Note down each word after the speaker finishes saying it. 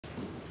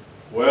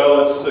Well,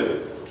 let's see.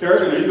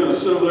 Kerrigan, are you going to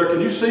sit over there?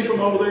 Can you see from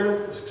over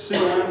there? See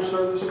around the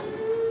service?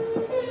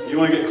 You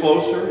want to get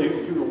closer?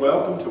 You're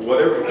welcome to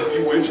whatever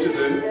you wish to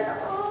do.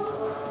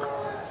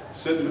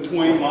 Sitting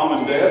between mom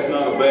and dad's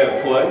not a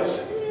bad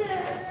place.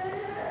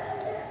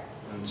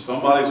 And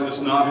somebody's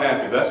just not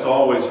happy. That's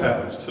always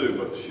happens too,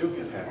 but she'll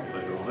get happy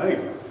later on. Hey,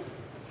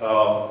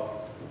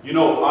 you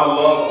know, I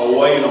love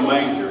Away in a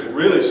Manger. It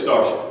really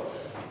starts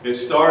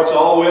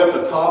all the way up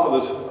the top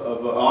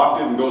of the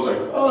octave and goes like,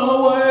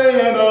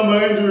 away in a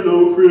manger,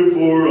 no crib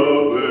for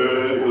a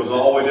bed. It goes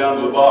all the way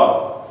down to the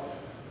bottom.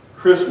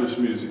 Christmas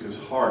music is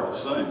hard to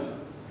sing.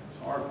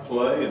 It's hard to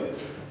play, and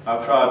I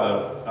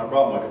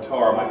brought my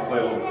guitar. I might play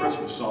a little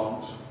Christmas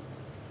songs.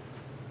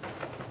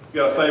 You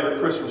got a favorite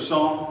Christmas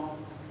song?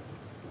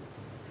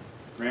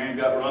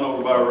 Granny got run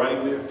over by a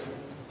reindeer.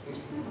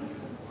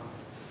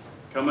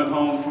 Coming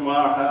home from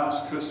our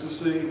house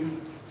Christmas Eve.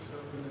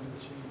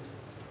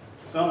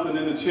 Something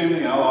in the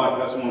chimney. I like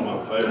that's one of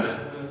my favorites.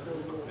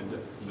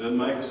 It doesn't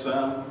make a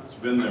sound. It's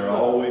been there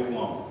all week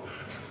long.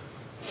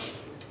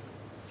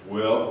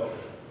 Well,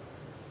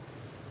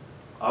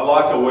 I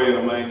like Away in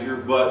a Manger,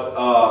 but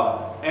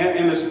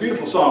and it's a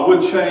beautiful song. I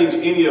wouldn't change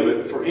any of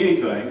it for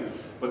anything.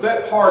 But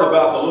that part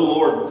about the little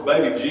Lord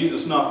baby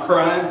Jesus not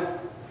crying,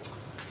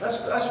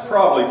 that's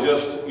probably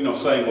just, you know,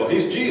 saying, well,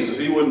 he's Jesus,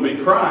 he wouldn't be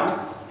crying.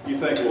 You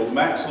think, well,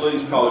 Max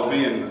Lee's probably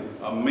being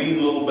a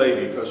mean little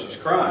baby because she's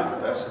crying.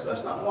 But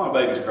that's not why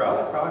babies cry.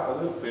 They cry because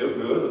they don't feel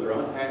good, or they're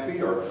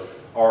unhappy, or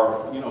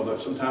you know,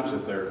 sometimes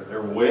if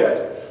they're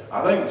wet.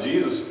 I think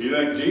Jesus, if you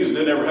think Jesus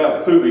didn't ever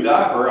have a poopy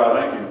diaper,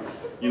 I think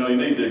you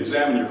need to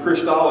examine your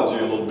Christology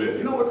a little bit.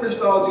 You know what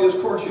Christology is?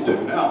 Of course you do.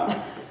 Now,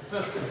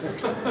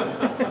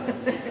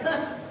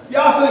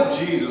 yeah, I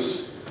think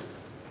Jesus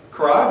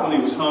cried when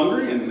he was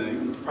hungry, and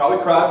he probably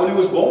cried when he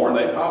was born.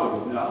 They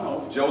probably, I don't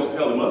know, if Joseph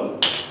held him up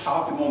and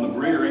popped him on the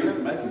rear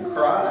end, make him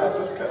cry.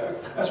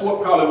 That's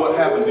probably what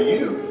happened to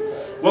you.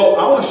 Well,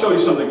 I want to show you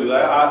something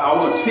today. I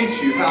want to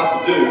teach you how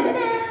to do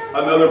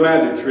another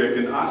magic trick,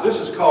 and this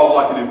is called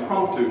like an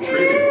impromptu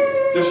trick,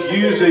 and just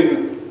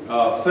using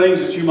things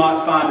that you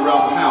might find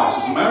around the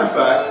house. As a matter of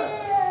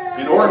fact,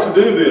 in order to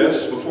do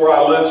this, before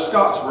I left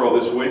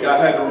Scottsboro this week, I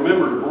had to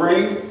remember to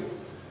bring,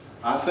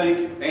 I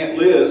think Aunt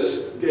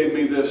Liz gave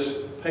me this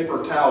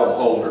paper towel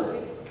holder,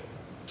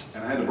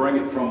 and I had to bring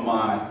it from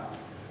my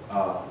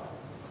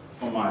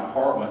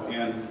apartment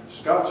in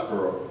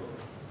Scottsboro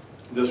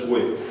this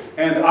week.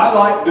 And I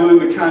like doing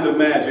the kind of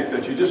magic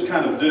that you just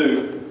kind of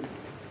do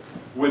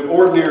with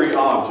ordinary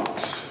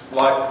objects,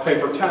 like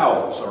paper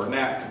towels or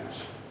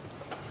napkins.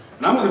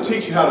 And I'm going to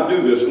teach you how to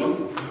do this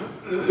one.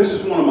 This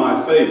is one of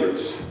my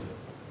favorites.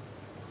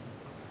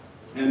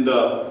 And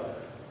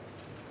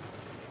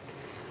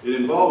it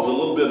involves a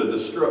little bit of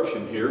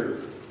destruction here.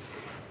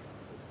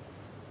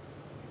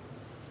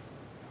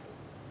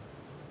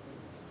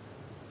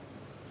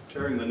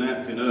 Tearing the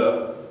napkin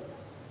up.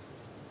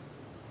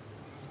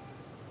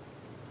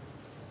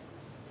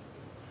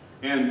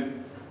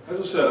 And as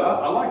I said,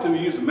 I like to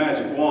use the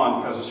magic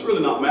wand because it's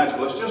really not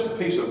magical. It's just a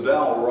piece of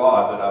dowel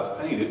rod that I've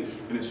painted,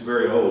 and it's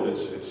very old.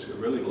 It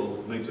really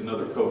needs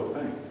another coat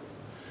of paint.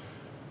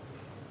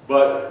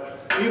 But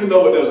even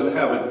though it doesn't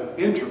have an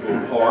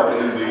integral part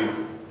in the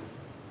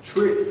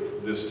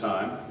trick this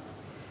time,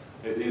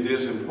 it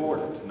is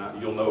important. Now,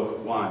 you'll know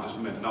why in just a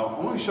minute. Now, I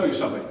want to show you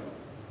something.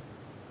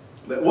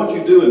 That what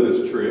you do in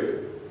this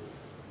trick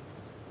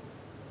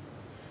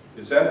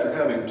is, after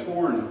having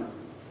torn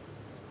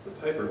the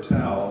paper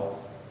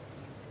towel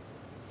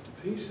to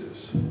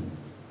pieces,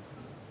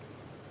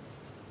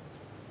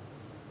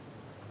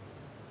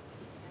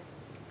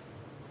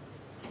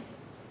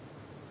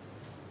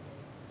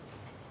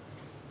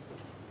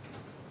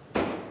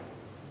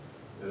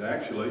 it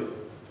actually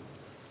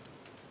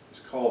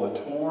is called a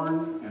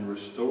torn and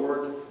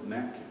restored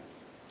napkin.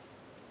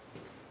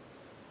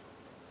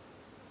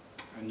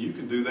 And you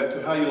can do that too.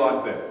 How you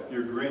like that?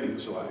 You're grinning,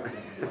 so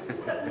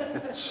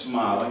I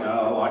smiling.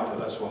 I like that.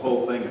 That's the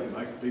whole thing, it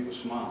makes people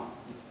smile.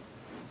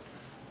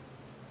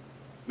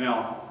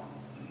 Now,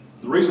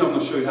 the reason I'm going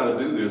to show you how to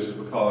do this is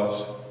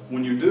because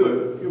when you do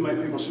it, you'll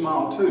make people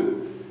smile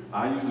too.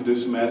 I usually do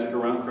some magic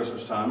around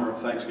Christmas time or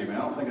Thanksgiving. I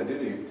don't think I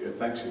did any at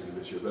Thanksgiving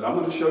this year, but I'm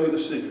going to show you the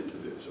secret to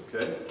this,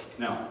 okay?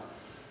 Now,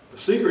 the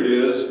secret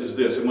is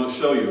this. I'm going to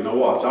show you. Now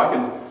watch.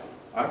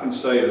 I can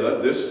say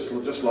that this is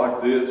just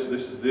like this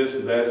is this,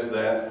 and that is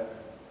that.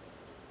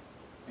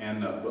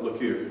 And but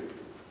look here. You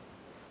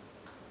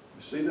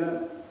see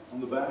that on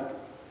the back?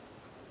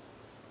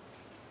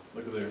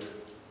 Look at there.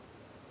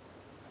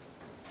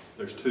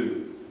 There's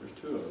two. There's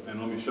two of them. And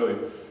let me show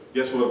you.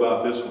 Guess what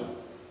about this one?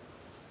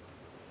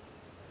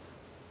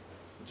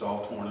 It's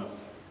all torn up.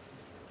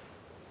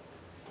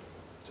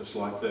 Just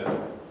like that.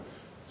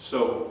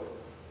 So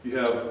you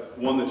have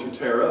one that you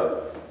tear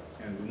up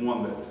and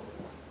one that...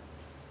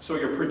 So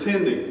you're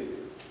pretending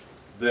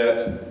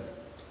that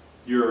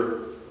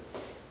you're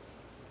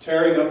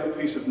tearing up a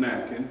piece of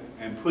napkin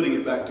and putting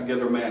it back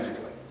together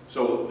magically.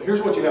 So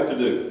here's what you have to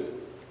do.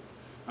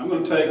 I'm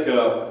going to take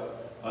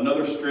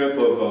another strip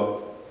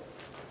of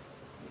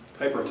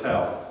paper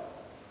towel.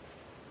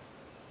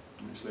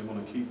 Actually, I'm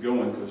going to keep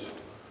going because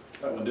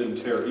that one didn't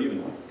tear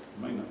evenly.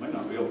 I may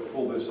not be able to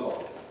pull this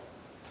off.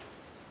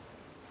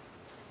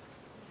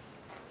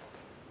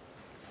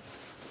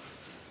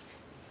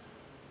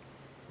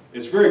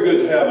 It's very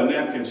good to have a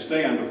napkin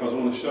stand because I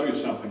want to show you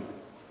something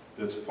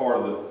that's part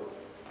of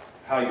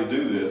how you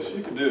do this.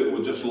 You can do it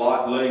with just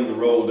laying the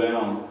roll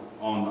down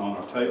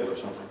on a table or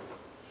something.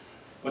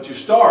 But you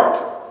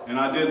start, and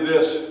I did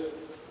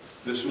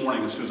this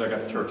morning as soon as I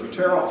got to church. You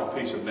tear off a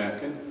piece of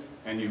napkin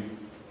and you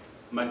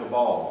make a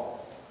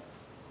ball.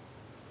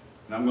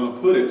 And I'm going to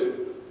put it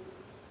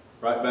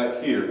right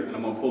back here, and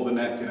I'm going to pull the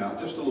napkin out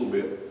just a little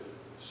bit.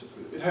 So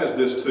it has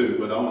this too,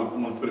 but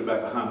I'm going to put it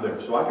back behind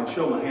there so I can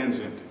show my hands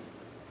empty.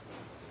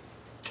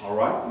 All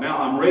right, now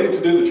I'm ready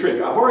to do the trick.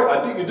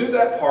 You do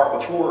that part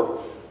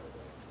before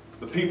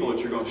the people that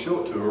you're going to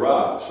show it to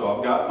arrive. So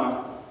I've got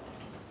my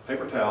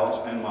paper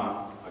towels and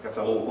I got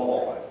that little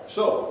ball back.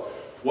 So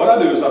what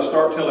I do is I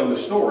start telling the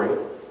story,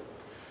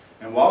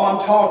 and while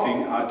I'm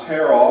talking, I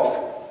tear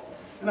off,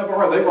 and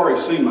they've already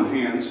seen my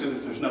hands, see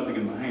that there's nothing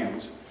in my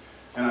hands,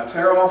 and I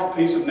tear off a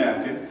piece of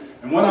napkin,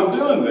 and when I'm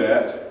doing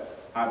that,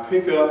 I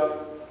pick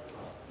up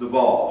the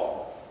ball.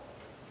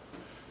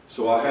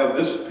 So I have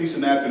this piece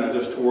of napkin I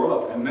just tore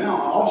up, and now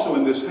also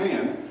in this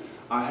hand,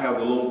 I have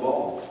the little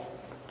ball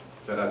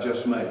that I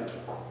just made.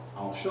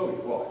 I'll show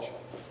you, watch.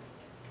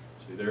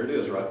 See, there it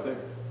is right there.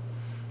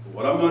 But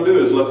what I'm going to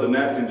do is let the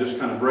napkin just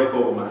kind of break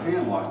over my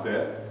hand like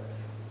that,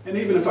 and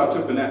even if I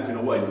took the napkin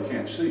away, you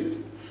can't see it.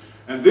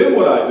 And then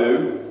what I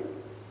do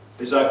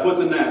is I put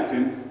the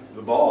napkin,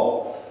 the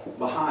ball,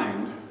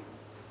 behind.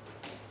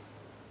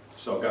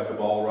 So I've got the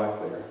ball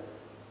right there.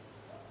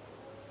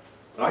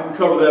 But I can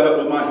cover that up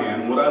with my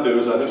hand. And what I do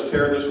is I just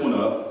tear this one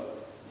up.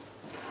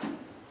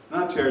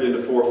 And I tear it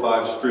into 4 or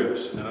 5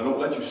 strips. And I don't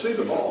let you see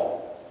the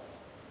ball,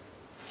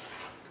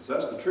 because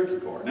that's the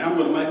tricky part. Now I'm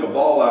going to make a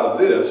ball out of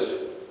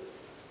this.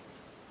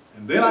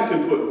 And then I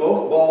can put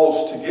both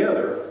balls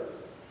together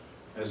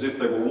as if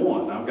they were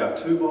one. Now I've got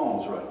 2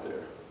 balls right there.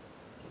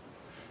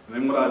 And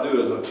then what I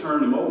do is I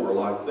turn them over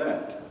like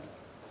that.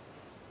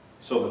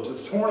 So that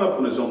the torn up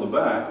one is on the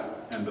back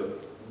and the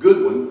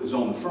good one is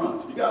on the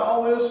front. You got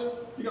all this?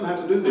 You're going to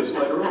have to do this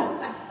later on.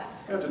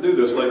 You have to do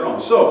this later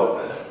on.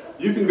 So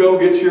you can go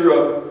get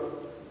your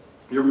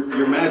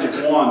magic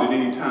wand at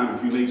any time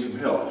if you need some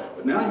help.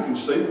 But now you can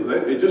see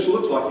that it just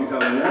looks like you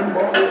have 1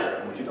 ball,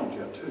 but you don't. You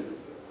have 2.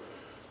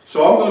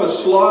 So I'm going to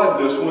slide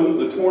this one,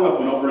 the torn up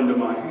one, over into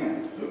my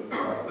hand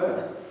like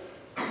that.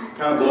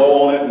 Kind of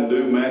blow on it and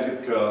do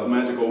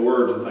magical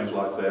words and things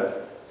like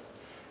that.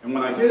 And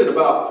when I get it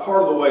about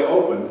part of the way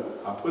open,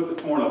 I put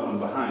the torn up one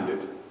behind it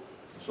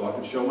so I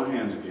can show my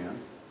hands again.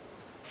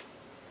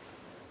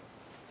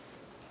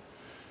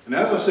 And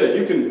as I said,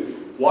 you can,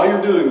 while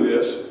you're doing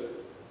this,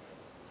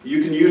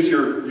 you can use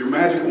your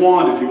magic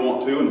wand if you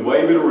want to and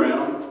wave it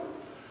around.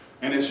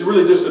 And it's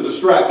really just a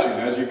distraction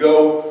as you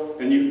go,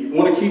 and you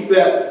want to keep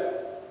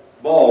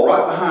that ball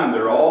right behind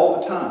there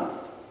all the time.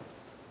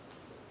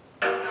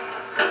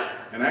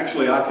 And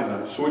actually I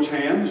can switch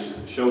hands,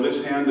 show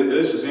this hand that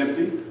this is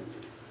empty,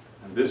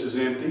 and this is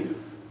empty.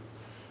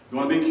 You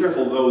want to be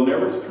careful though,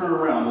 never to turn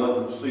around and let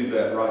them see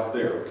that right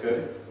there,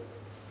 okay?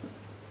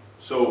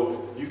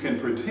 So you can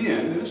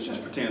pretend, and it's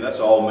just pretend, that's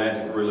all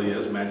magic really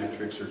is. Magic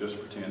tricks are just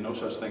pretend, no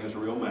such thing as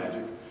real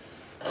magic.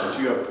 But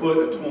you have put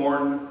a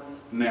torn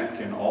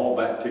napkin all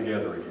back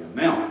together again.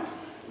 Now,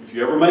 if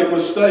you ever make a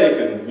mistake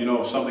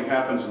and something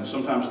happens and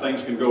sometimes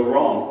things can go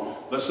wrong,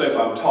 let's say if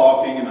I'm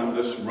talking and I'm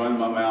just running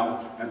my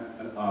mouth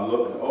and I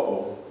look and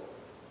uh-oh,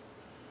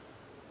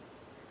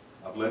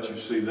 I've let you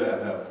see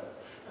that, haven't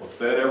I? Well, if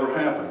that ever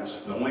happens,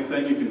 the only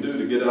thing you can do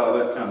to get out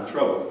of that kind of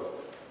trouble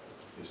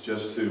is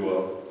just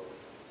to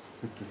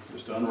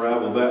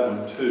unravel that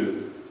one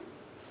too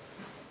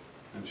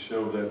and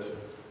show that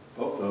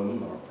both of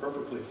them are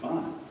perfectly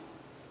fine.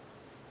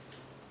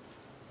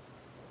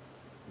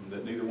 And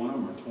that neither one of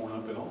them are torn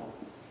up at all.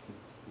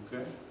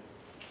 Okay?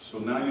 So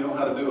now you know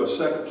how to do a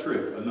second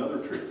trick, another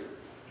trick,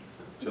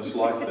 just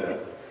like that.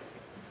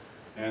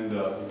 And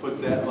you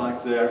put that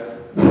like there,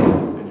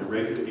 and you're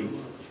ready to eat.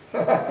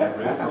 You're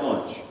ready for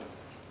lunch.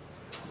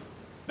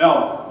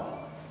 Now,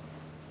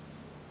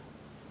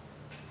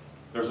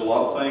 there's a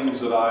lot of things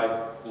that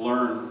I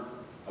learn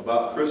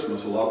about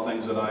Christmas, a lot of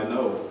things that I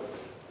know.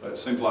 But it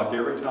seems like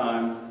every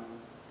time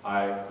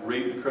I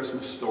read the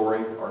Christmas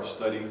story or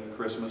study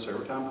Christmas,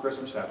 every time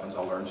Christmas happens,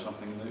 I learn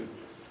something new.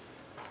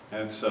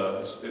 And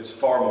it's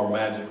far more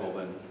magical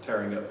than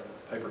tearing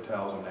up paper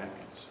towels and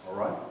napkins, all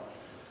right?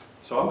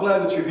 So I'm glad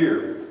that you're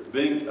here.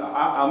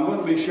 I'm going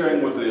to be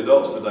sharing with the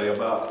adults today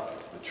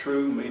about the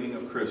true meaning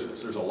of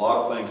Christmas. There's a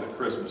lot of things that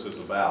Christmas is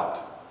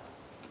about.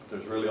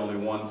 There's really only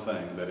one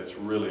thing that it's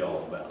really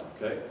all about,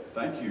 okay?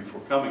 Thank you for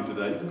coming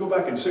today. You can go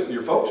back and sit with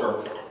your folks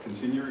or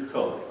continue your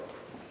coloring.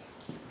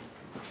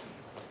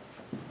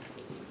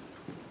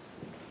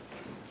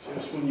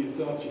 Just when you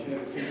thought you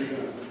had it figured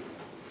out.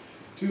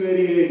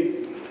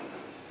 288.